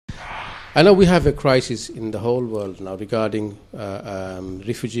I know we have a crisis in the whole world now regarding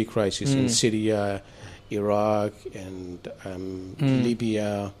refugee crisis in Syria, Iraq, and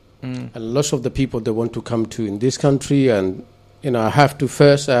Libya, and lots of the people that want to come to in this country. And I have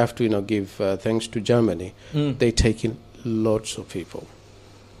to give thanks to Germany. They take in lots of people.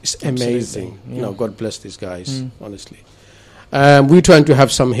 It's amazing. Yeah. God bless these guys. Honestly, we're trying to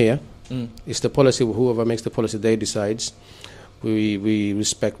have some here. It's the policy. Whoever makes the policy, they decides. We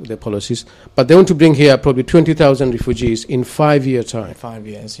respect their policies, but they want to bring here probably 20,000 refugees in 5 year time. 5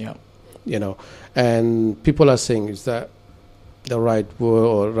 years, yeah. And people are saying, is that the right word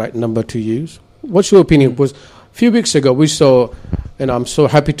or right number to use? What's your opinion? Because a few weeks ago we saw, and I'm so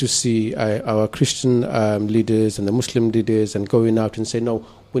happy to see our Christian leaders and the Muslim leaders and going out and say, no,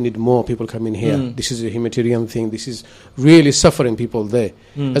 we need more people coming here. This is a humanitarian thing. This is really suffering people there.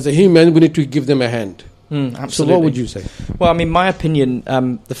 As a human, we need to give them a hand. Absolutely. So what would you say? Well, I mean, my opinion,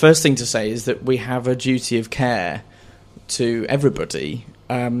 the first thing to say is that we have a duty of care to everybody,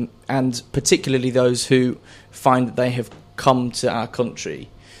 and particularly those who find that they have come to our country.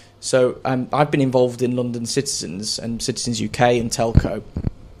 So I've been involved in London Citizens and Citizens UK and Telco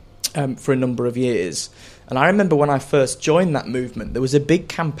for a number of years. And I remember when I first joined that movement, there was a big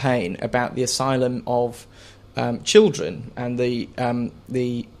campaign about the asylum of children and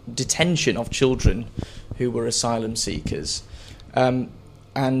the detention of children who were asylum seekers.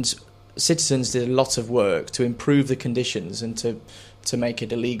 And Citizens did a lot of work to improve the conditions and to make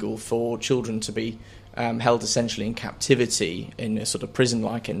it illegal for children to be held essentially in captivity in a sort of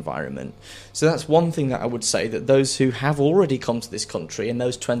prison-like environment. So that's one thing that I would say, that those who have already come to this country, and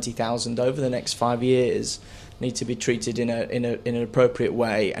those 20,000 over the next 5 years, need to be treated in an appropriate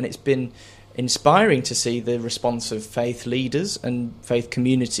way. And it's been inspiring to see the response of faith leaders and faith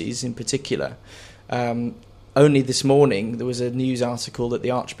communities in particular. Only this morning there was a news article that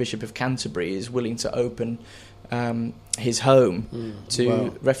the Archbishop of Canterbury is willing to open his home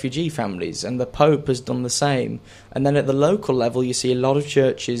to refugee families, and the Pope has done the same. And then at the local level you see a lot of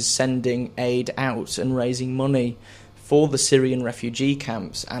churches sending aid out and raising money for the Syrian refugee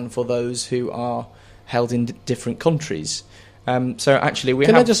camps and for those who are held in different countries. So actually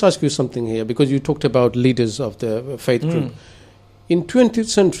Can I just ask you something here, because you talked about leaders of the faith group. In 20th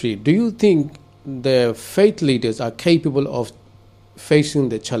century, do you think the faith leaders are capable of facing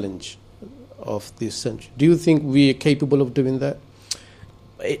the challenge of this century? Do you think we are capable of doing that?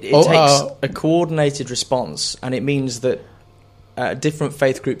 It takes a coordinated response, and it means that different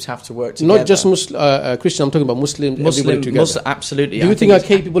faith groups have to work together. Not just Christian, I'm talking about Muslim, everybody together. Absolutely. Do you think are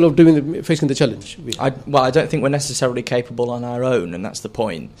capable of facing the challenge? I don't think we're necessarily capable on our own, and that's the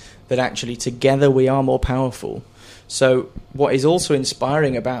point, that actually together we are more powerful. So what is also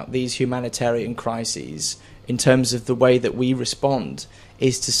inspiring about these humanitarian crises, in terms of the way that we respond,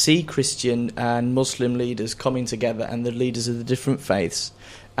 is to see Christian and Muslim leaders coming together, and the leaders of the different faiths,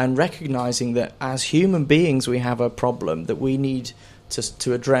 and recognising that as human beings we have a problem that we need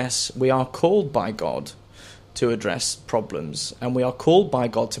to address. We are called by God to address problems, and we are called by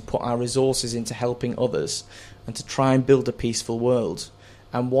God to put our resources into helping others and to try and build a peaceful world,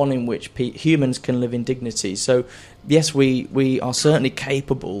 and one in which humans can live in dignity. So yes, we are certainly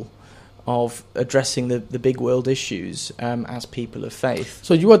capable of addressing the big world issues as people of faith.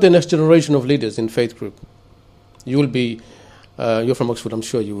 So you are the next generation of leaders in faith group. You will be, you're from Oxford, I'm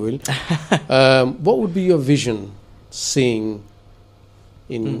sure you will. What would be your vision seeing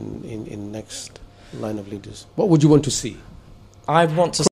in next line of leaders? What would you want to see? I want to